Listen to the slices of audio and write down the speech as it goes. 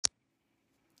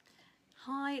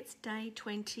Hi, it's day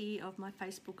 20 of my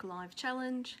Facebook Live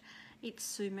challenge. It's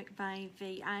Sue McVeigh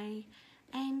VA,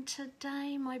 and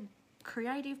today my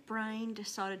creative brain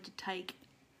decided to take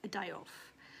a day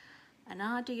off. An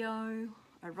RDO,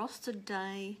 a rostered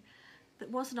day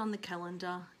that wasn't on the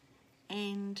calendar,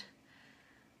 and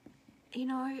you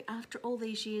know, after all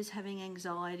these years having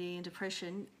anxiety and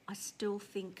depression, I still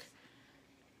think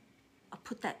I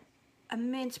put that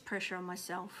immense pressure on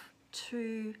myself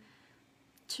to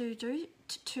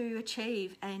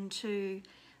achieve and to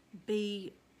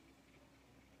be,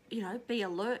 be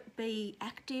alert, be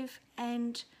active,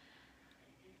 and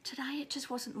today it just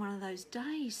wasn't one of those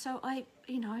days. So I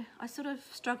sort of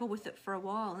struggled with it for a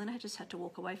while, and then I just had to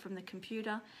walk away from the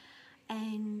computer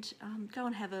and go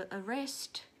and have a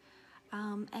rest.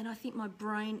 And I think my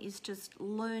brain is just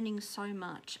learning so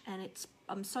much, and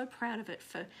I'm so proud of it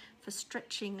for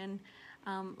stretching and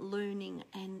learning.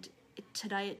 And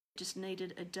today it just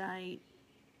needed a day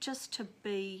just to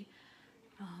be,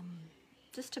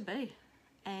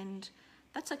 and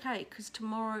that's okay, because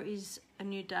tomorrow is a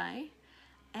new day,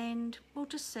 and we'll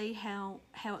just see how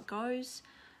it goes.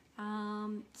 I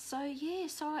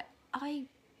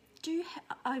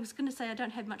was going to say I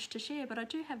don't have much to share, but I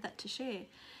do have that to share.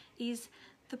 Is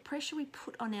the pressure we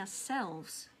put on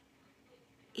ourselves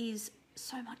is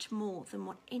so much more than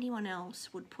what anyone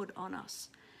else would put on us.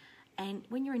 And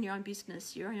when you're in your own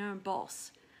business, you're your own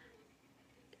boss,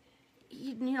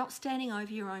 you're not standing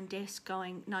over your own desk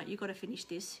going, no, you've got to finish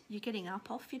this. You're getting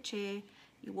up off your chair,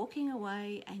 you're walking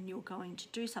away, and you're going to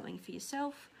do something for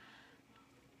yourself,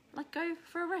 like go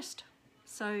for a rest.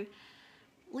 So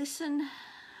listen,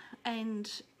 and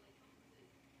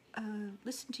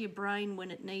listen to your brain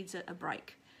when it needs a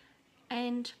break,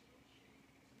 and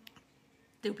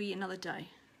there'll be another day.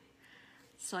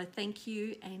 So thank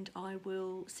you, and I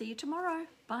will see you tomorrow.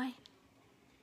 Bye.